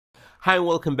Hi and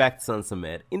welcome back to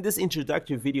Sansamed. In this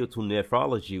introductory video to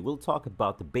nephrology, we'll talk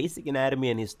about the basic anatomy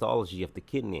and histology of the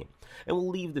kidney, and we'll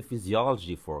leave the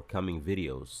physiology for coming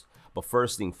videos. But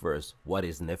first thing first, what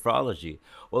is nephrology?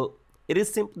 Well, it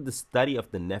is simply the study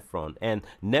of the nephron, and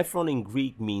nephron in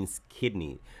Greek means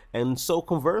kidney. And so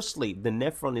conversely, the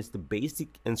nephron is the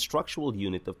basic and structural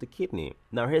unit of the kidney.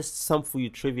 Now here's some for you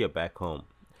trivia back home.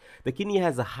 The kidney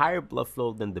has a higher blood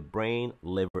flow than the brain,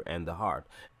 liver, and the heart.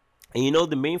 And you know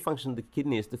the main function of the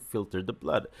kidney is to filter the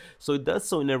blood. So it does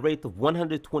so in a rate of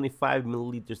 125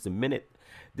 milliliters a minute.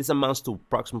 This amounts to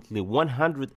approximately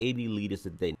 180 liters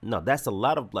a day. Now that's a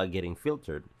lot of blood getting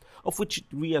filtered, of which it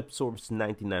reabsorbs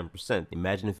 99%.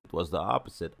 Imagine if it was the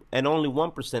opposite, and only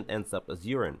 1% ends up as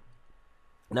urine.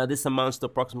 Now this amounts to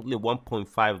approximately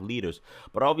 1.5 liters,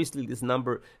 but obviously this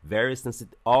number varies since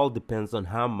it all depends on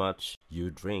how much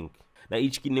you drink. Now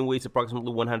each kidney weighs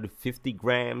approximately 150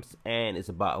 grams and is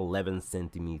about 11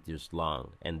 centimeters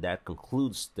long. And that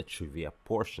concludes the trivia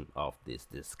portion of this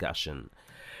discussion.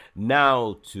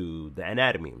 Now to the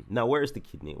anatomy. Now where is the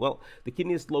kidney? Well, the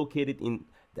kidney is located in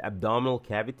the abdominal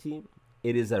cavity.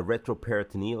 It is a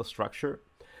retroperitoneal structure.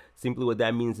 Simply what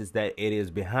that means is that it is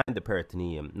behind the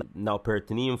peritoneum. Now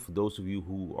peritoneum, for those of you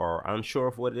who are unsure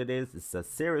of what it is a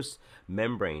serous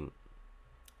membrane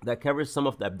that covers some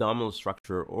of the abdominal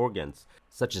structure organs,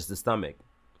 such as the stomach.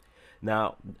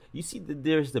 Now, you see that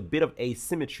there's a bit of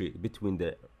asymmetry between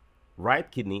the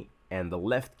right kidney and the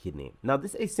left kidney. Now,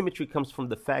 this asymmetry comes from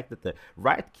the fact that the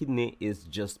right kidney is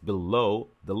just below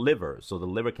the liver, so the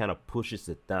liver kind of pushes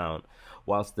it down,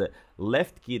 whilst the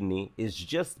left kidney is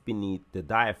just beneath the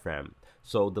diaphragm.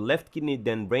 So the left kidney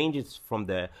then ranges from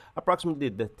approximately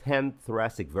the 10th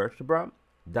thoracic vertebra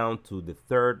down to the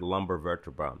 3rd lumbar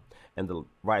vertebra, and the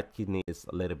right kidney is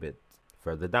a little bit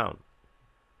further down.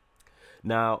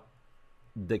 Now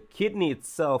the kidney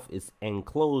itself is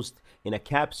enclosed in a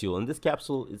capsule, and this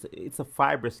capsule it's a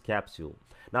fibrous capsule.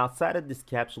 Now outside of this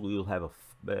capsule you'll have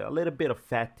a little bit of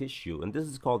fat tissue, and this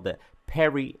is called the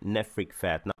perinephric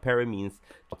fat. Now peri means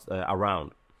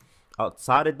around.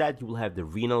 Outside of that, you will have the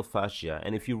renal fascia,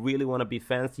 and if you really want to be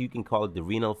fancy, you can call it the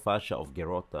renal fascia of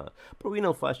Gerota, but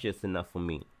renal fascia is enough for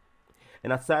me.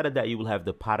 And outside of that, you will have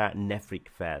the paranephric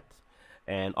fat,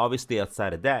 and obviously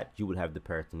outside of that, you would have the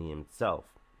peritoneum itself.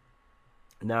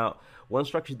 Now, one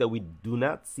structure that we do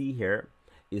not see here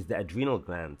is the adrenal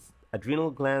glands.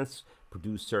 Adrenal glands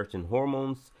produce certain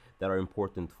hormones that are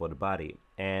important for the body,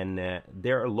 and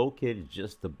they are located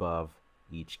just above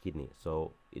each kidney,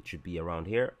 so it should be around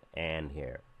here and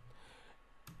here.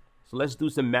 So let's do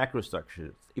some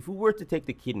macrostructures. If we were to take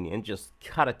the kidney and just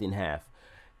cut it in half,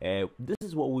 this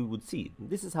is what we would see.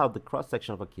 This is how the cross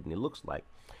section of a kidney looks like,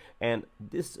 and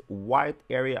this white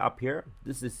area up here,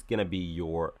 this is gonna be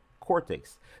your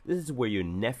cortex. This is where your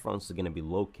nephrons are gonna be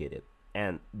located,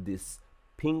 and this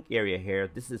pink area here,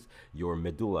 this is your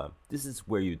medulla. This is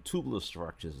where your tubular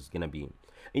structures is gonna be.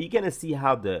 And you're gonna see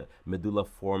how the medulla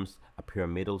forms a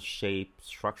pyramidal shaped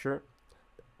structure.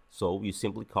 So you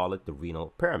simply call it the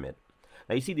renal pyramid.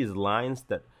 Now you see these lines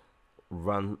that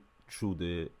run through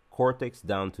the cortex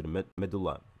down to the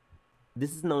medulla.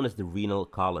 This is known as the renal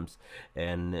columns.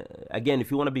 And again, if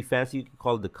you want to be fancy, you can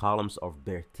call it the columns of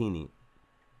Bertini.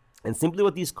 And simply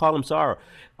what these columns are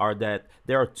that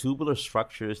there are tubular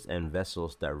structures and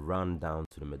vessels that run down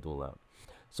to the medulla.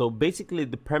 So basically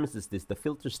the premise is this: the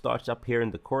filter starts up here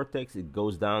in the cortex, it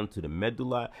goes down to the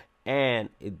medulla, and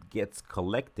it gets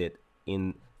collected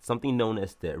in something known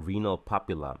as the renal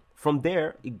papilla. From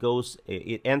there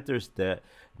it enters the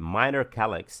minor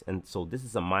calyx, and so this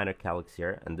is a minor calyx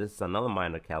here, and this is another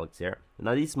minor calyx here.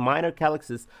 Now these minor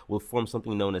calyxes will form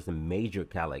something known as a major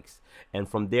calyx, and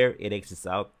from there it exits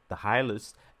out the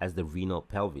hilus as the renal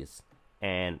pelvis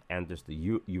and enters the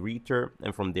ureter,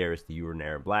 and from there is the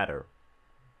urinary bladder.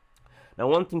 Now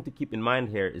one thing to keep in mind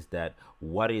here is that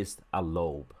what is a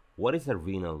lobe? What is a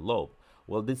renal lobe?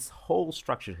 Well, this whole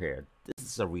structure here, this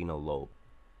is a renal lobe.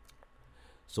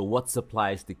 So what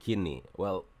supplies the kidney?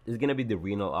 Well, it's going to be the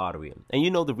renal artery. And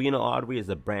you know the renal artery is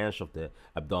a branch of the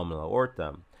abdominal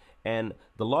aorta. And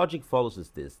the logic follows is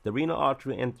this: the renal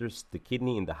artery enters the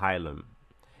kidney in the hilum,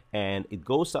 and it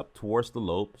goes up towards the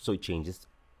lobe, so it changes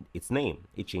its name.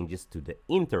 It changes to the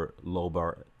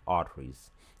interlobar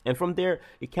arteries. And from there,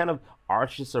 it kind of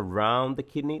arches around the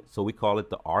kidney, so we call it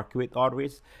the arcuate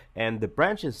arteries. And the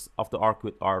branches of the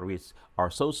arcuate arteries are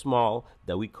so small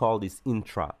that we call these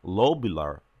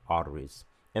intralobular arteries.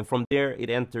 And from there,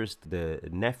 it enters the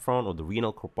nephron, or the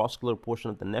renal corpuscular portion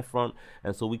of the nephron,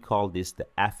 and so we call this the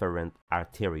afferent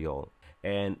arteriole.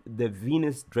 And the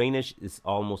venous drainage is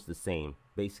almost the same,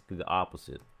 basically the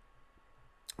opposite.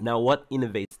 Now, what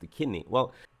innervates the kidney?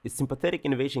 Well, its sympathetic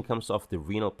innervation comes off the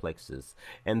renal plexus,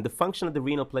 and the function of the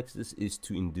renal plexus is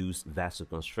to induce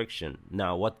vasoconstriction.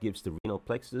 Now, what gives the renal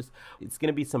plexus? It's going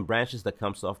to be some branches that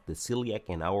comes off the celiac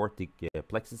and aortic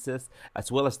plexuses,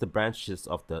 as well as the branches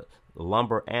of the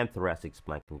lumbar and thoracic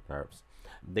splanchnic nerves.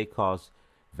 They cause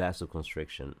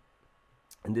vasoconstriction,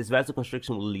 and this vasoconstriction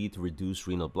will lead to reduced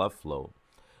renal blood flow,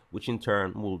 which in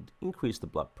turn will increase the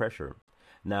blood pressure.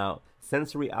 Now,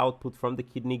 sensory output from the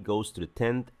kidney goes to the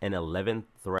 10th and 11th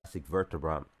thoracic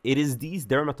vertebra. It is these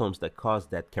dermatomes that cause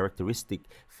that characteristic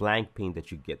flank pain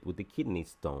that you get with the kidney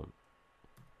stone.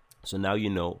 So now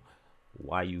you know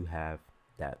why you have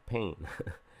that pain.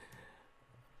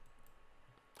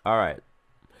 All right.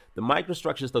 The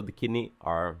microstructures of the kidney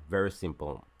are very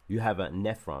simple. You have a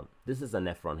nephron. This is a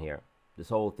nephron here. This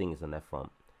whole thing is a nephron.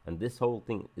 And this whole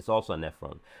thing is also a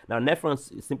nephron. Now,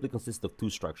 nephrons simply consist of two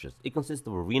structures. It consists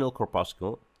of a renal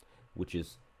corpuscle, which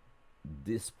is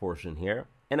this portion here,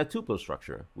 and a tubular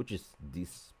structure, which is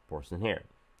this portion here.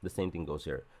 The same thing goes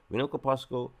here. Renal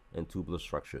corpuscle and tubular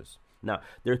structures. Now,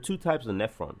 there are two types of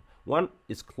nephron. One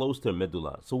is close to the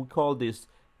medulla. So we call this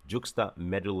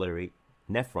juxtamedullary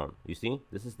nephron. You see,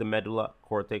 this is the medulla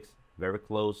cortex, very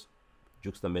close,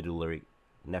 juxtamedullary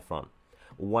nephron.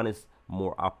 One is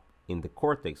more up in the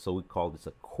cortex, so we call this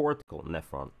a cortical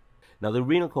nephron. Now, the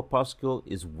renal corpuscle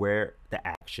is where the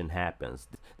action happens.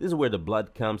 This is where the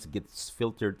blood comes, gets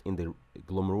filtered in the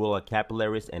glomerular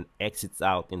capillaries, and exits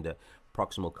out in the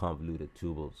proximal convoluted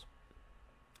tubules.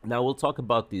 Now, we'll talk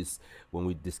about this when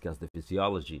we discuss the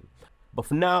physiology. But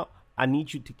for now, I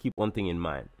need you to keep one thing in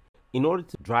mind. In order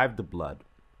to drive the blood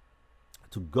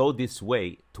to go this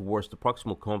way towards the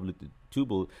proximal convoluted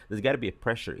tubule, there's got to be a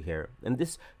pressure here. And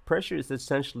this pressure is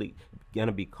essentially going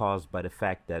to be caused by the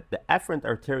fact that the afferent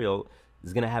arteriole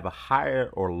is going to have a higher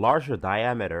or larger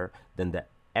diameter than the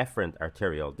efferent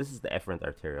arteriole. This is the efferent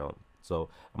arteriole, so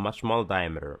a much smaller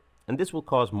diameter. And this will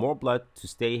cause more blood to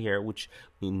stay here, which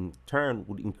in turn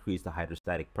would increase the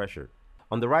hydrostatic pressure.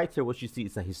 On the right here, what you see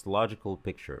is a histological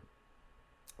picture.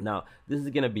 Now, this is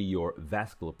going to be your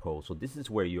vascular pole. So this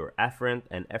is where your afferent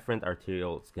and efferent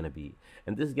arteriole is going to be.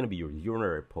 And this is going to be your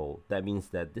urinary pole. That means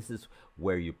that this is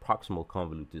where your proximal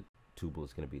convoluted tubule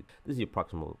is going to be. This is your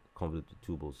proximal convoluted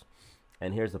tubules.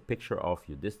 And here's a picture of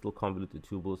your distal convoluted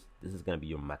tubules. This is going to be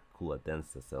your macula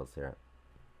densa cells here.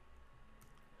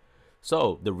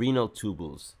 So, the renal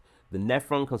tubules. The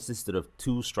nephron consisted of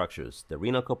two structures, the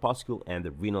renal corpuscle and the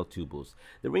renal tubules.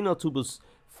 The renal tubules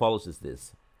follows as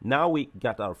this. Now we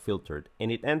got our filtered,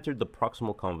 and it entered the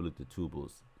proximal convoluted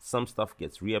tubules. Some stuff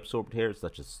gets reabsorbed here,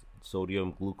 such as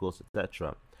sodium, glucose,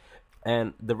 etc.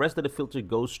 And the rest of the filter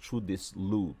goes through this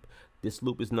loop. This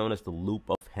loop is known as the loop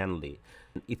of Henle.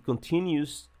 It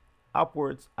continues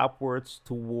upwards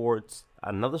towards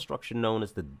another structure known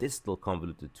as the distal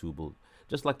convoluted tubule,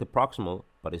 just like the proximal,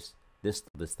 but it's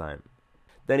distal this time.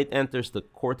 Then it enters the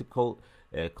cortical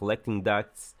collecting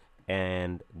ducts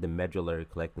and the medullary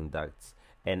collecting ducts,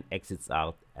 and exits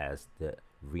out as the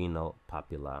renal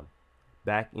papilla,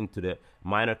 back into the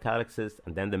minor calyxes,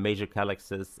 and then the major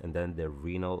calyxes, and then the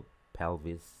renal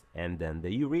pelvis, and then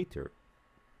the ureter.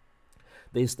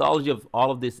 The histology of all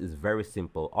of this is very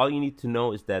simple. All you need to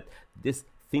know is that this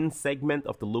thin segment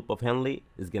of the loop of Henle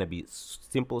is going to be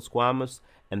simple squamous,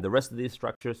 and the rest of these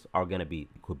structures are going to be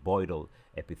cuboidal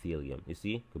epithelium. You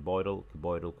see, cuboidal,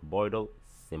 cuboidal, cuboidal,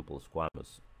 simple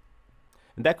squamous.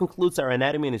 And that concludes our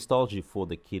anatomy and histology for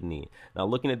the kidney. Now,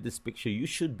 looking at this picture, you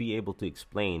should be able to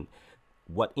explain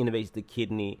what innervates the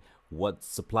kidney, what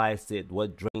supplies it,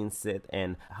 what drains it,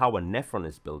 and how a nephron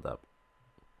is built up.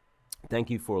 Thank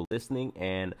you for listening,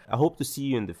 and I hope to see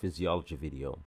you in the physiology video.